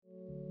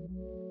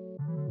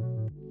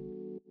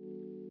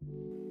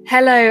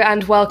Hello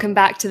and welcome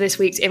back to this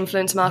week's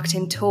Influencer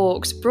Marketing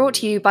Talks, brought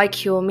to you by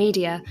Cure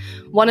Media,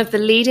 one of the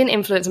leading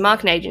influencer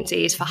marketing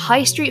agencies for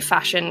high street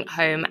fashion,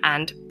 home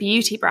and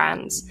beauty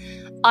brands.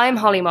 I'm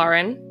Holly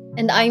Moran.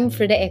 And I'm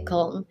Frida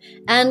Ekholm.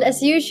 And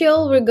as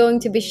usual, we're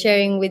going to be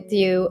sharing with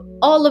you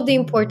all of the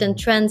important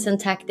trends and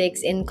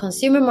tactics in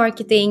consumer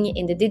marketing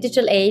in the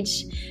digital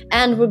age.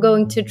 And we're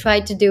going to try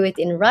to do it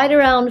in right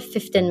around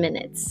 15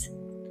 minutes.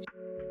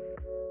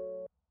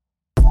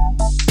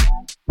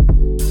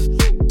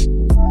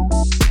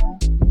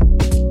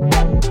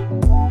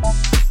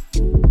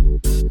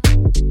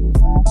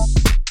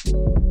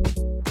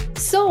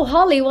 So,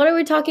 Holly, what are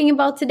we talking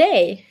about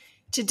today?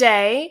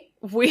 Today,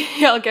 we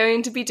are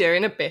going to be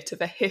doing a bit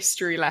of a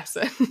history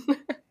lesson.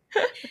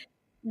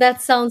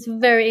 That sounds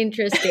very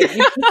interesting.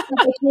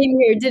 I came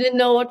here, didn't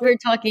know what we're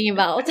talking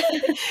about.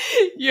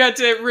 You had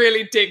to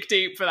really dig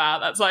deep for that.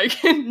 That's like,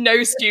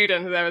 no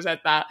student has ever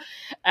said that.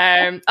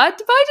 I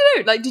don't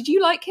know, like, did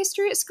you like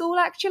history at school,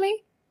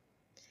 actually?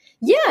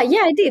 Yeah,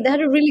 I did. I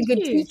had a really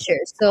good teacher.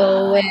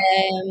 So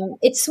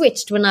it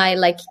switched when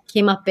I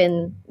came up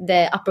in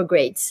the upper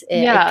grades.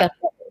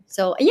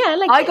 So yeah,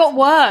 I got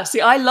worse.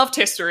 See, I loved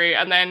history,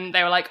 and then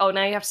they were like, "Oh,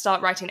 now you have to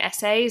start writing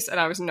essays,"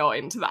 and I was not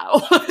into that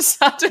all of a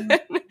sudden.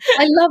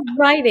 I love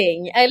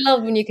writing. I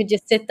love when you could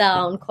just sit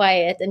down,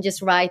 quiet, and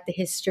just write the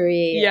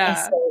history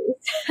essays.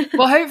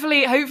 Well,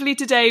 hopefully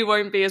today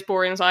won't be as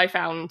boring as I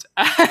found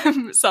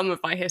some of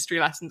my history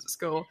lessons at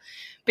school,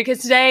 because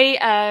today,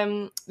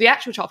 the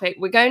actual topic,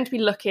 we're going to be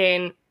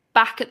looking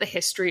back at the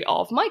history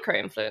of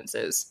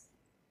micro-influencers.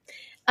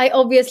 I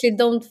obviously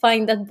don't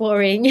find that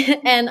boring,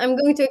 and I'm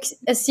going to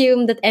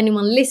assume that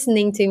anyone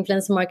listening to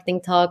Influencer Marketing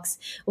Talks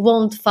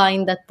won't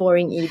find that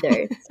boring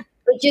either.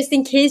 But just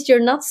in case you're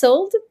not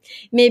sold,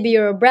 maybe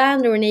you're a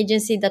brand or an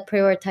agency that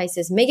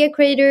prioritizes mega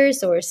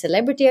creators or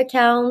celebrity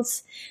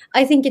accounts,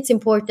 I think it's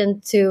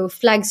important to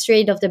flag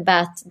straight off the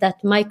bat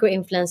that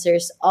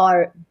micro-influencers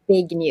are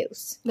big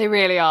news. They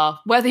really are,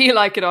 whether you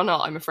like it or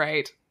not, I'm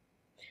afraid.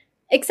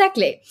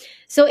 Exactly.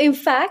 So in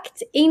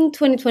fact, in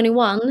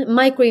 2021,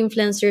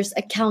 micro-influencers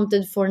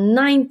accounted for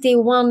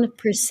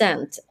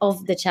 91%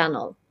 of the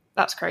channel.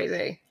 That's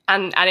crazy.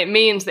 And it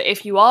means that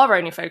if you are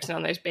only focusing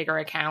on those bigger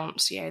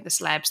accounts, the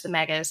celebs, the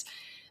megas,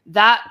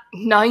 that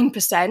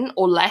 9%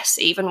 or less,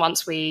 even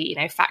once we,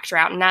 factor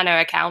out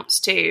nano accounts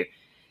too,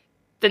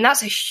 then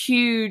that's a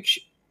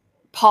huge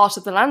part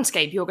of the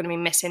landscape you're going to be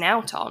missing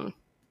out on.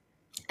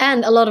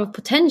 And a lot of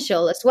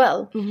potential as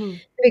well. Mm-hmm.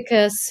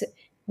 Because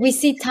we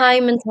see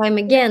time and time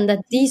again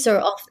that these are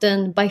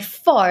often by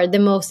far the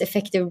most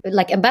effective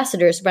brand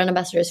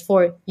ambassadors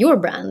for your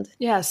brand.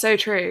 Yeah, so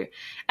true.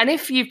 And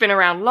if you've been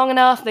around long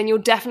enough, then you'll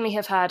definitely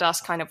have heard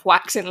us kind of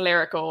waxing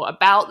lyrical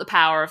about the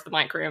power of the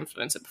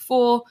micro-influencer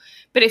before.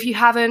 But if you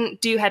haven't,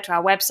 do head to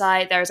our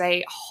website. There's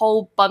a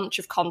whole bunch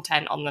of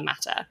content on the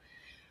matter.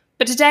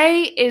 But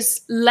today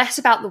is less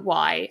about the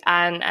why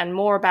and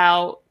more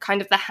about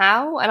kind of the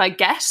how and I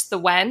guess the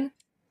when.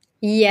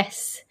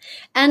 Yes.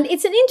 And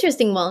it's an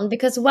interesting one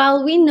because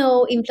while we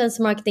know influencer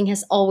marketing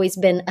has always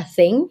been a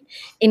thing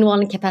in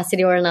one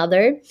capacity or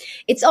another,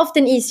 it's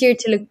often easier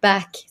to look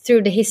back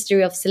through the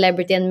history of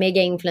celebrity and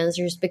mega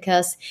influencers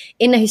because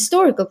in a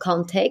historical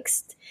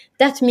context,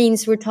 that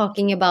means we're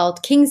talking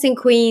about kings and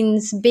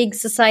queens, big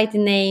society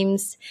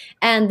names,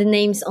 and the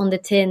names on the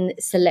tin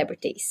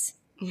celebrities.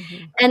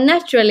 Mm-hmm. And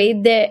naturally,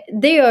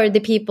 they are the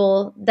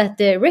people that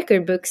the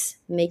record books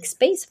make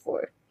space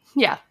for.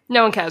 Yeah,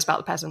 no one cares about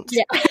the peasants.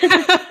 Yeah.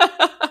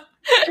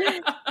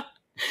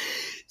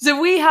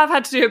 So we have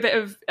had to do a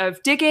bit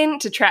of digging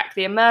to track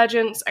the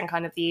emergence and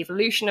kind of the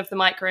evolution of the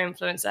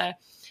micro-influencer.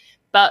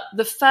 But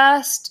the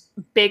first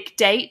big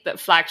date that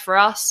flagged for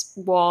us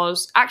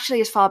was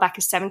actually as far back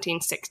as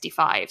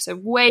 1765. So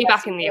way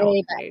back in the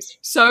old days.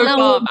 So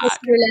far back.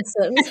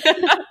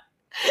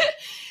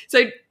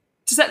 So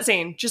to set the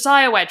scene,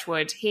 Josiah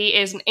Wedgwood, he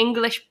is an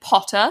English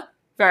potter.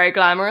 Very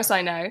glamorous,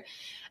 I know.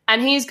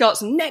 And he's got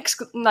some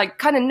next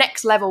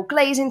level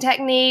glazing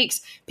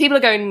techniques. People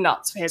are going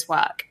nuts for his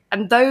work.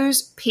 And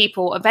those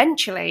people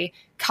eventually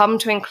come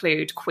to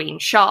include Queen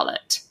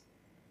Charlotte.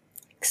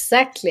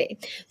 Exactly.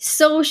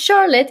 So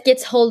Charlotte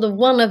gets hold of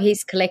one of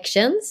his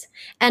collections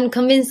and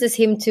convinces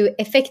him to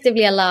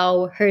effectively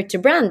allow her to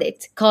brand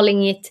it,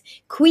 calling it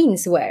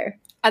Queenswear.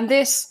 And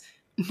this,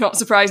 not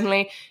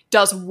surprisingly,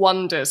 does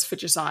wonders for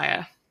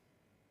Josiah.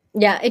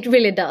 Yeah, it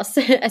really does.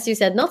 As you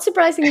said, not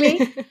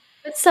surprisingly.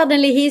 But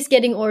suddenly he's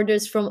getting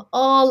orders from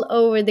all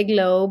over the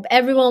globe.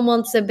 Everyone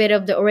wants a bit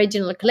of the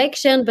original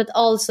collection, but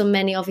also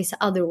many of his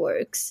other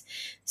works.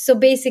 So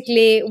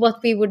basically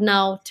what we would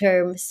now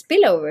term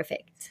spillover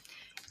effect.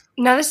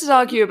 Now, this is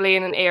arguably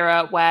in an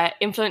era where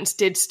influence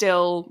did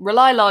still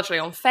rely largely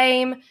on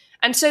fame.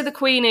 And so the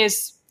Queen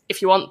is,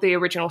 if you want, the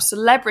original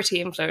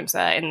celebrity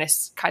influencer in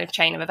this kind of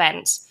chain of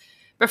events.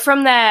 But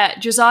from there,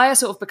 Josiah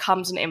sort of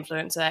becomes an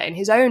influencer in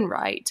his own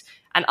right.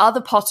 And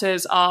other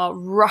potters are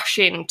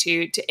rushing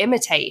to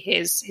imitate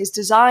his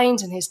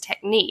designs and his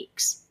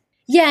techniques.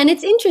 Yeah, and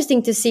it's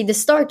interesting to see the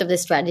start of the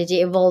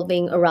strategy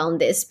evolving around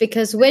this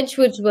because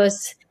Wedgwood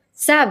was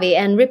savvy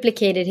and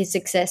replicated his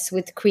success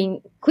with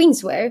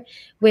Queenswear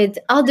with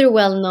other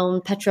well-known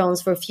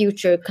patrons for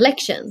future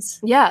collections.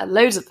 Yeah,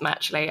 loads of them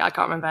actually. I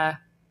can't remember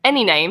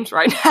any names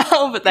right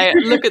now, but they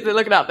look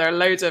it up. There are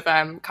loads of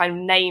kind of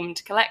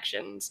named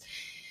collections.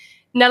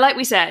 Now, like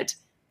we said,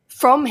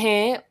 from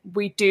here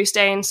we do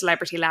stay in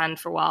celebrity land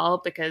for a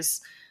while,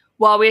 because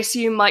while we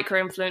assume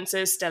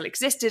micro-influencers still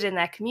existed in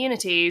their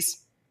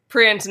communities,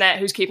 pre-internet,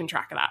 who's keeping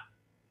track of that?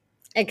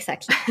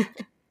 Exactly.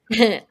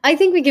 I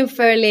think we can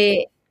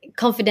fairly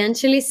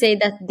confidentially say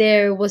that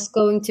there was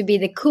going to be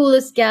the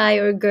coolest guy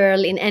or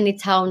girl in any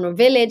town or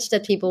village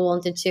that people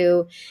wanted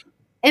to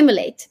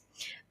emulate.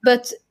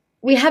 But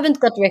we haven't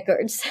got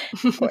records,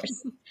 of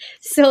course.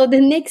 So the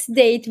next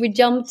date we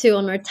jump to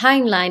on our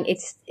timeline,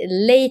 it's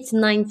late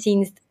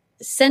 19th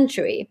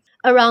century,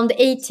 around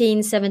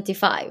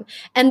 1875.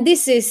 And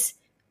this is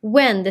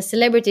when the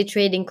celebrity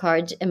trading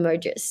card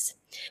emerges.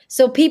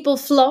 So people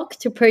flock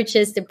to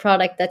purchase the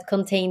product that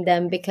contained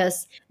them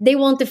because they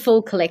want the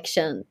full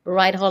collection.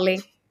 Right,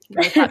 Holly?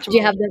 Do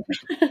you have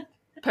them?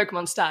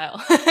 Pokemon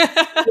style.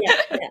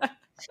 Yeah.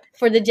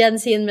 For the Gen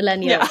Z and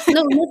millennials. Yeah.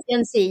 No, not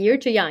Gen Z. You're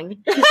too young.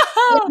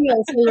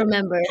 Millennials will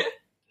remember.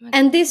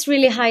 And this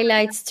really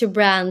highlights to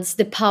brands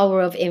the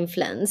power of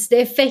influence, the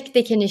effect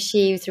they can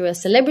achieve through a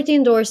celebrity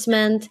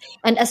endorsement,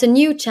 and as a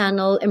new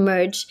channel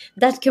emerge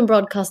that can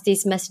broadcast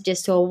these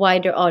messages to a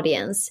wider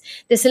audience.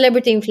 The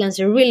celebrity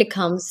influencer really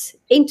comes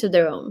into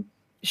their own.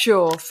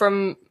 Sure,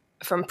 from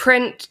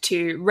print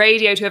to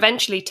radio to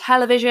eventually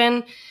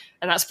television,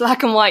 and that's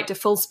black and white to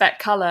full spec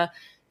color,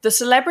 the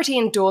celebrity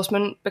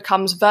endorsement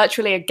becomes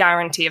virtually a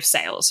guarantee of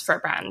sales for a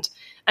brand,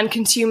 and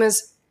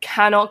consumers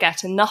cannot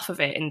get enough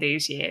of it in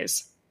these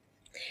years.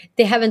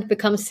 They haven't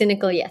become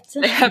cynical yet.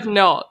 They have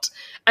not.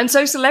 And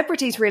so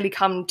celebrities really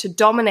come to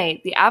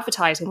dominate the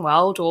advertising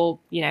world, or,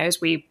 as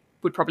we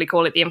would probably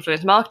call it, the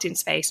influence marketing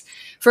space,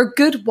 for a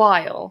good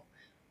while.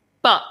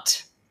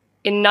 But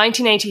in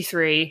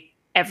 1983,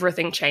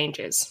 everything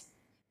changes.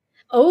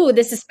 Oh,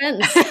 the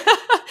suspense.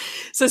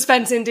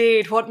 Suspense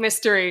indeed. What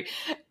mystery.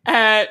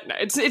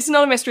 It's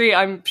not a mystery.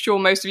 I'm sure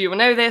most of you will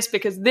know this,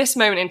 because this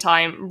moment in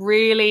time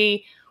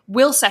really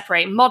will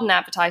separate modern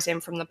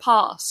advertising from the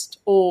past,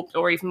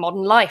 or even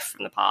modern life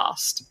from the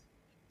past.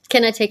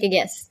 Can I take a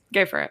guess?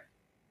 Go for it.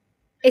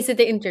 Is it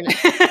the internet?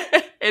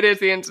 It is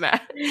the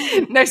internet.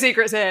 No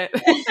secrets here.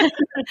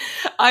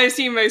 I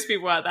assume most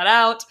people worked that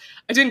out.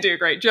 I didn't do a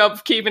great job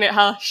of keeping it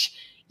hush.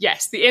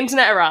 Yes, the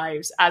internet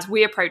arrives as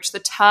we approach the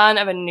turn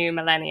of a new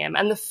millennium,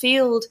 and the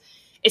field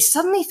is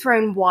suddenly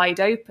thrown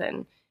wide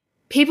open.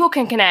 People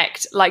can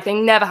connect like they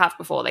never have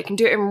before. They can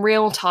do it in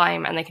real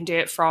time, and they can do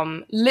it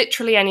from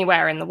literally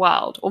anywhere in the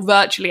world, or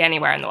virtually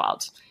anywhere in the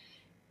world.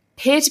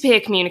 Peer-to-peer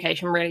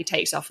communication really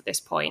takes off at this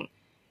point.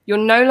 You're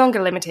no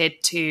longer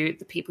limited to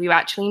the people you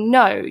actually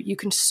know. You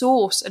can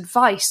source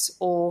advice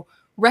or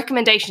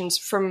recommendations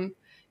from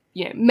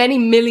many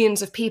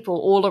millions of people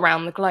all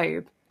around the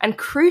globe. And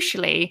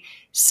crucially,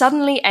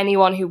 suddenly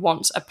anyone who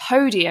wants a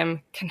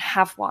podium can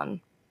have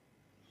one.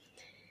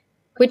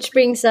 Which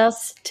brings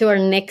us to our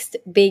next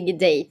big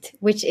date,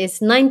 which is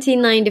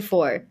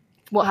 1994.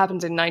 What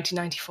happens in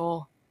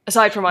 1994?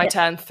 Aside from I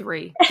turn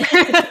 3. We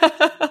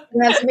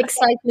have some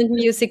excitement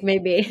music,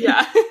 maybe.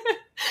 Yeah.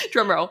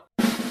 Drum roll.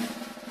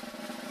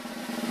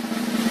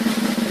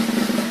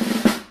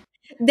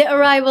 The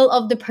arrival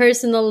of the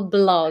personal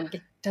blog.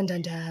 Dun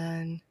dun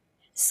dun.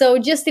 So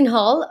Justin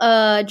Hall,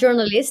 a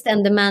journalist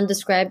and the man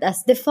described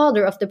as the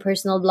father of the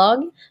personal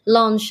blog,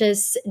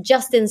 launches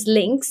Justin's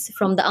Links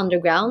from the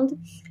Underground,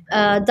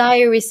 a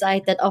diary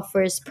site that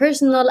offers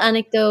personal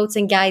anecdotes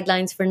and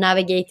guidelines for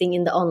navigating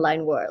in the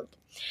online world.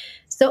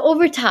 So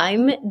over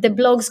time, the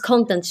blog's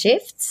content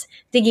shifts,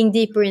 digging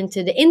deeper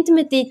into the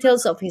intimate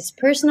details of his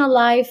personal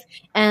life,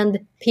 and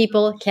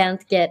people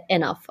can't get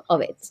enough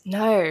of it.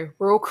 No,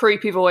 we're all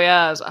creepy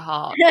voyeurs at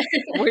heart.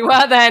 We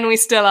were then, we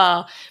still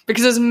are.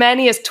 Because as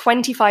many as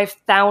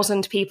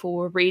 25,000 people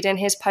were reading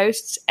his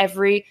posts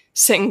every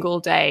single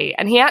day.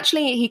 And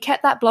he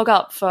kept that blog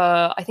up for,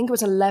 I think it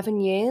was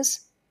 11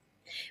 years.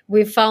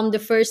 We found the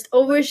first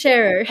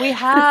oversharer. We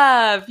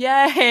have,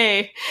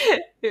 yay!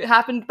 It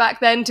happened back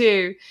then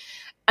too.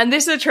 And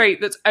this is a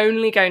trait that's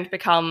only going to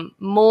become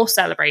more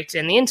celebrated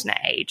in the internet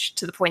age,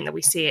 to the point that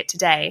we see it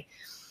today.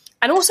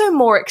 And also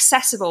more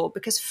accessible,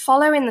 because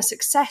following the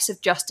success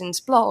of Justin's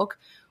blog,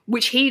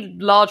 which he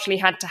largely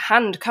had to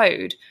hand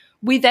code,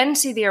 we then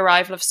see the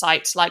arrival of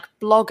sites like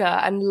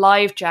Blogger and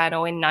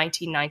LiveJournal in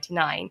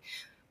 1999,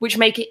 which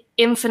make it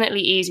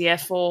infinitely easier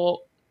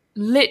for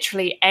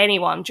literally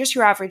anyone, just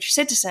your average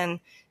citizen,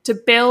 to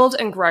build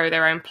and grow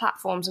their own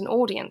platforms and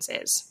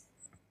audiences.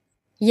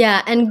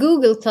 Yeah, and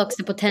Google clocks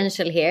the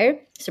potential here.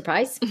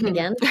 Surprise,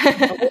 again.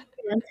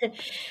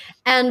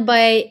 And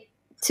by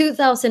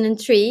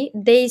 2003,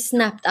 they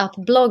snapped up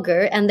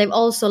Blogger, and they've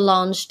also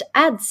launched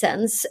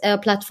AdSense, a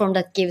platform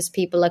that gives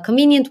people a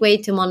convenient way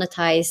to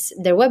monetize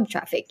their web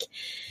traffic.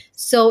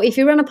 So if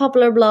you run a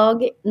popular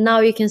blog,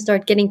 now you can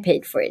start getting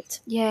paid for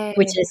it. Yay.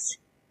 Which is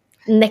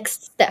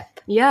next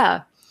step.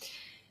 Yeah.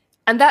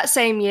 And that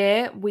same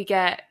year, we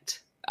get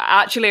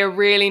actually a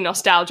really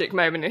nostalgic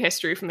moment in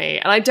history for me.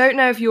 And I don't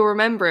know if you'll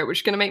remember it, which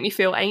is going to make me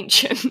feel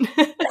ancient.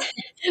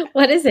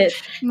 What is it?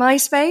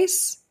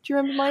 MySpace? Do you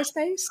remember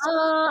MySpace?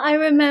 I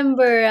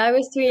remember. I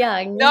was too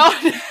young. No.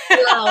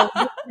 Wow,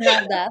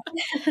 love that.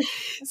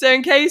 So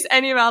in case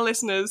any of our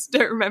listeners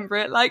don't remember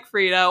it, like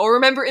Frida, or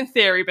remember it in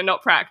theory but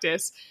not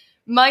practice,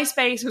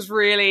 MySpace was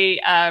really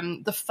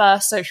the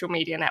first social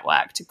media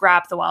network to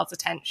grab the world's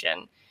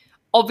attention.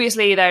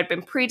 Obviously, there had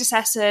been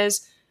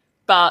predecessors,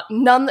 but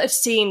none that had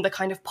seen the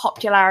kind of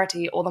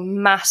popularity or the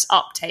mass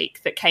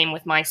uptake that came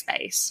with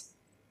MySpace.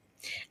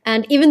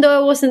 And even though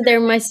I wasn't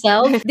there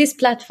myself, this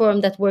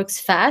platform that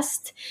works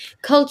fast,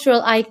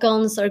 cultural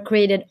icons are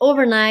created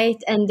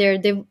overnight, and their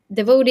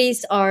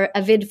devotees are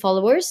avid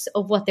followers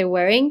of what they're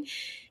wearing,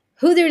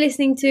 who they're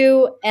listening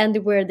to,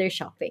 and where they're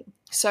shopping.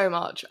 So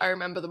much. I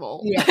remember them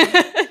all. Yeah.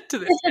 To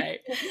this day.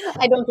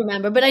 I don't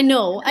remember, but I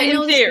know. I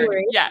know the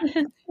story.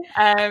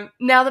 Yeah.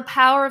 Now, the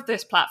power of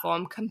this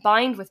platform,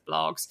 combined with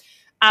blogs,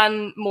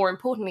 and more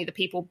importantly, the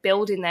people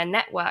building their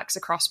networks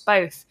across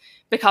both,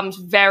 becomes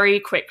very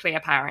quickly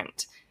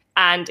apparent.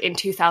 And in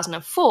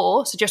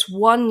 2004, so just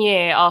 1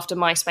 year after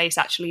MySpace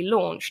actually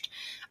launched,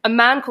 a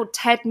man called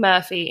Ted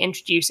Murphy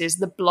introduces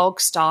the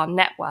Blogstar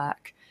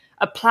Network,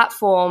 a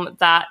platform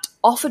that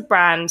offered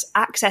brands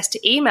access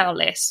to email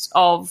lists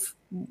of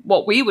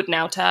what we would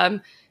now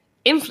term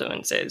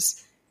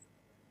influencers,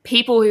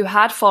 people who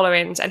had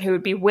followings and who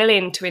would be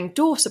willing to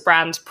endorse a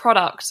brand's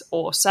products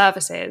or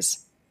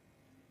services.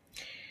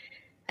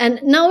 And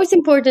now it's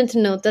important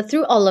to note that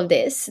through all of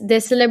this,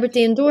 the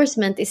celebrity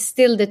endorsement is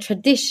still the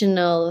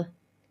traditional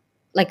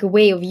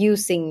way of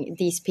using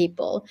these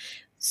people.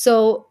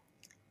 So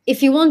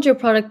if you want your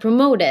product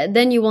promoted,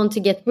 then you want to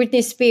get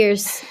Britney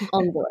Spears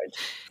on board.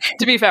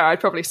 To be fair, I'd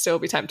probably still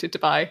be tempted to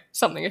buy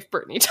something if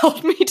Britney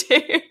told me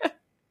to.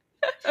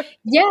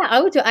 Yeah, I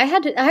would too. I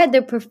had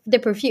the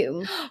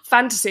perfume.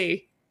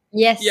 Fantasy.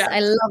 Yes, I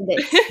loved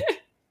it.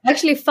 I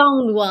actually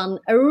found one,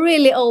 a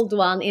really old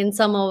one, in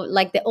some of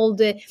the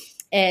old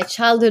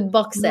childhood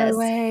boxes. No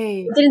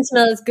way. It didn't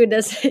smell as good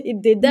as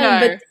it did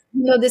then,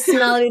 but the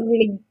smell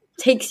really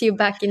takes you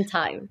back in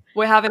time.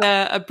 We're having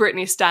a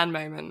Britney stan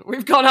moment.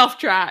 We've gone off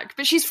track,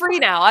 but she's free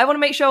now. I want to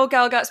make sure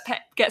girl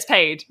gets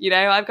paid. You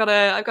know, I've got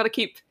to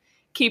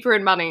keep her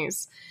in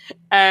monies.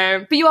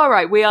 But you are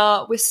right.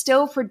 We're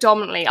still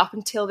predominantly up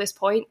until this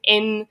point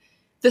in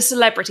the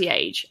celebrity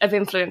age of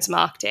influencer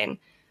marketing.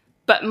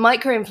 But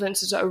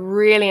micro-influencers are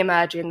really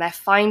emerging. They're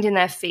finding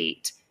their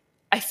feet.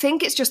 I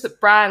think it's just that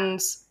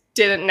brands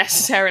didn't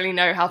necessarily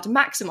know how to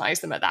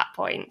maximize them at that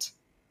point.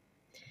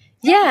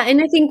 Yeah, and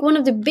I think one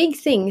of the big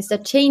things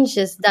that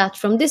changes that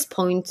from this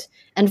point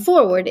and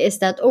forward is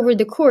that over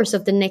the course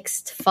of the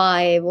next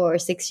 5 or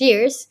 6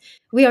 years,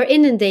 we are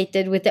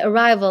inundated with the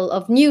arrival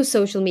of new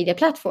social media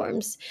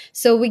platforms.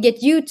 So we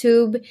get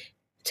YouTube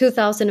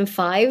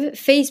 2005,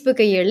 Facebook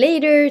a year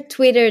later,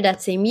 Twitter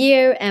that same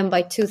year, and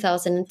by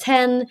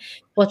 2010,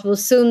 what will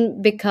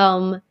soon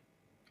become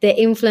the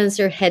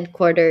influencer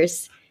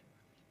headquarters,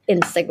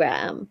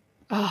 Instagram.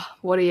 Oh,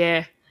 what a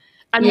year.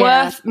 And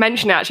worth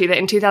mentioning, actually, that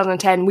in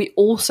 2010, we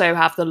also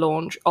have the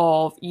launch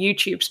of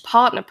YouTube's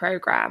partner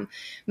program,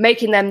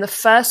 making them the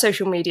first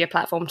social media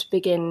platform to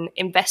begin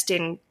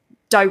investing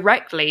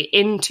directly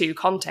into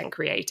content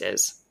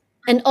creators.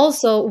 And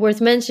also worth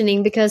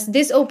mentioning, because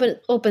this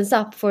opens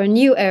up for a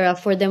new era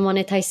for the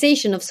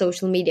monetization of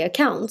social media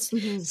accounts.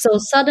 Mm-hmm. So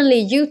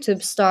suddenly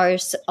YouTube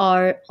stars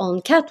are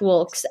on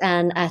catwalks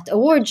and at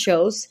award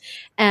shows,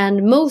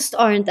 and most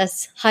aren't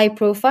as high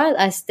profile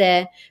as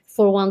the,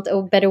 for want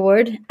of a better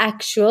word,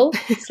 actual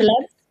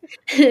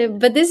celebs.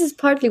 But this is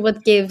partly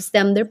what gives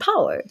them their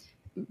power.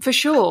 For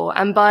sure.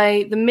 And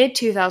by the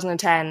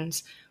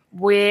mid-2010s,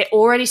 we're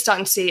already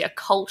starting to see a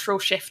cultural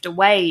shift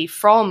away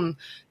from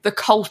the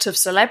cult of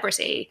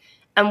celebrity,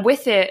 and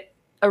with it,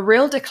 a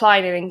real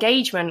decline in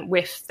engagement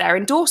with their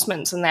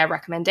endorsements and their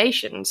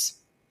recommendations.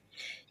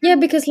 Yeah,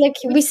 because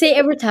we say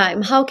every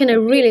time, how can I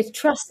really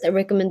trust a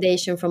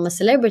recommendation from a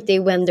celebrity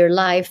when their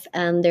life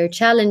and their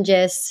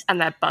challenges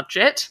and their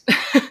budget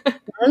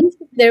and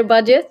their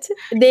budget,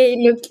 they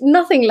look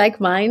nothing like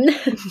mine.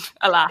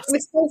 Alas. I'm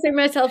exposing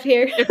myself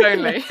here. If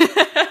only.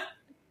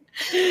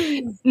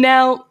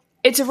 Now,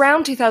 it's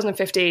around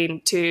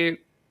 2015 to,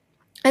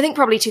 I think,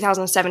 probably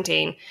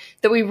 2017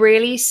 that we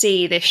really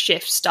see this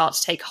shift start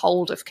to take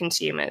hold of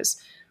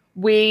consumers.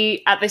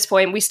 At this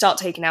point, we start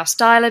taking our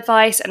style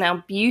advice and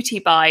our beauty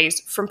buys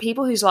from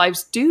people whose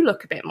lives do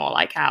look a bit more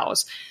like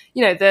ours.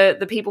 You know,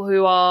 the people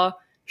who are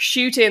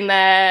shooting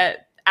their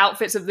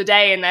outfits of the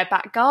day in their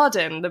back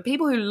garden, the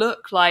people who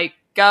look like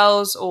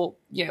girls or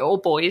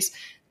boys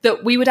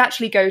that we would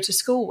actually go to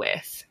school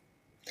with.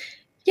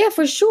 Yeah,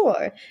 for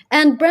sure.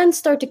 And brands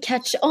start to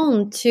catch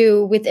on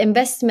with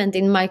investment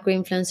in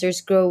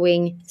micro-influencers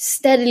growing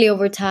steadily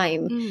over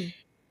time.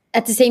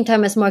 At the same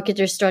time as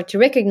marketers start to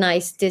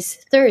recognize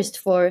this thirst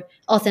for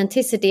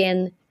authenticity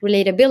and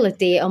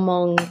relatability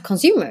among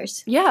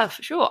consumers. Yeah,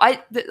 for sure.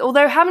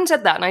 Although having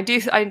said that,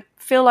 and I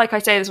feel like I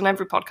say this on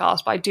every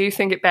podcast, but I do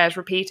think it bears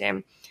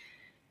repeating.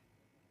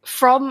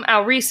 From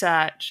our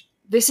research,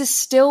 this is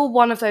still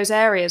one of those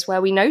areas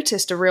where we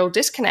noticed a real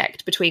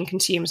disconnect between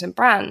consumers and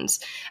brands.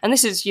 And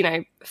this is,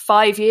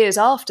 5 years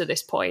after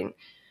this point.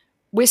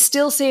 We're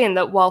still seeing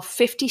that while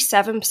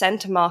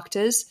 57% of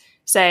marketers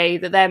say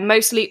that they're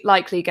mostly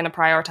likely going to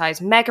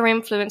prioritize mega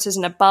influencers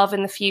and above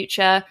in the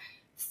future,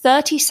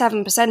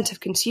 37% of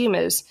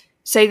consumers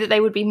say that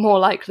they would be more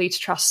likely to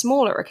trust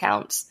smaller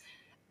accounts.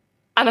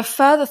 And a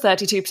further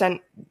 32%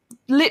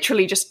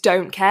 literally just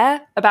don't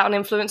care about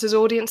an influencer's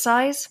audience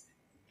size.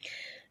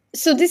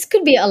 So this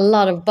could be a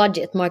lot of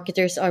budget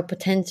marketers are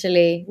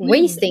potentially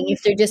wasting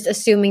if they're just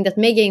assuming that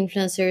mega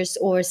influencers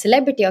or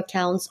celebrity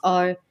accounts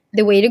are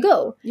the way to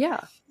go.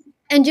 Yeah.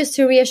 And just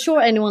to reassure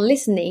anyone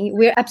listening,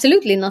 we're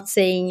absolutely not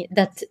saying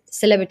that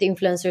celebrity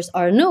influencers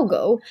are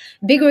no-go.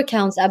 Bigger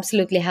accounts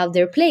absolutely have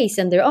their place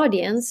and their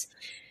audience.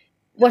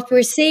 What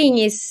we're saying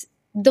is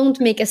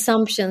don't make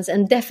assumptions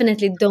and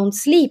definitely don't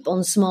sleep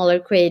on smaller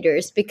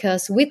creators,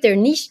 because with their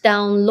niche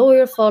down,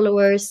 loyal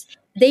followers,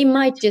 they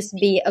might just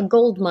be a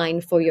gold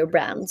mine for your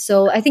brand.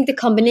 So I think the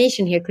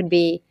combination here could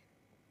be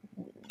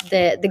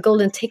the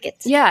golden ticket.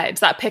 Yeah,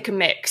 it's that pick and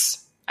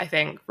mix, I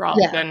think,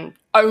 rather than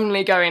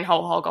only going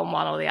whole hog on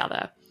one or the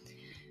other.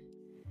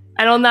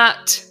 And on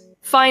that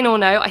final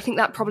note, I think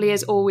that probably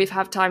is all we've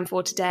had time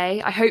for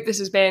today. I hope this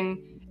has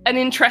been an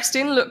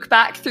interesting look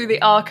back through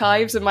the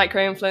archives of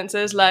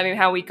micro-influencers, learning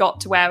how we got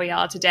to where we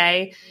are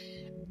today.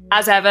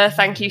 As ever,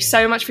 thank you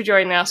so much for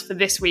joining us for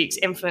this week's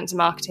Influencer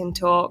Marketing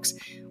Talks.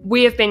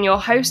 We have been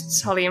your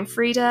hosts, Holly and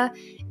Frida.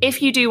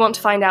 If you do want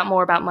to find out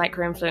more about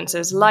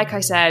micro-influencers, like I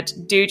said,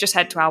 do just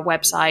head to our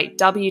website,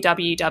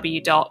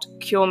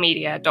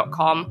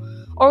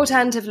 www.curemedia.com, or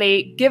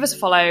alternatively, give us a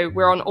follow.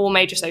 We're on all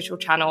major social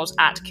channels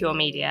at Cure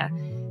Media.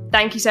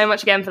 Thank you so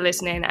much again for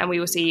listening, and we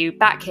will see you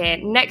back here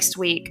next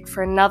week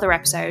for another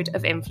episode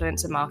of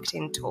Influencer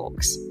Marketing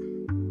Talks.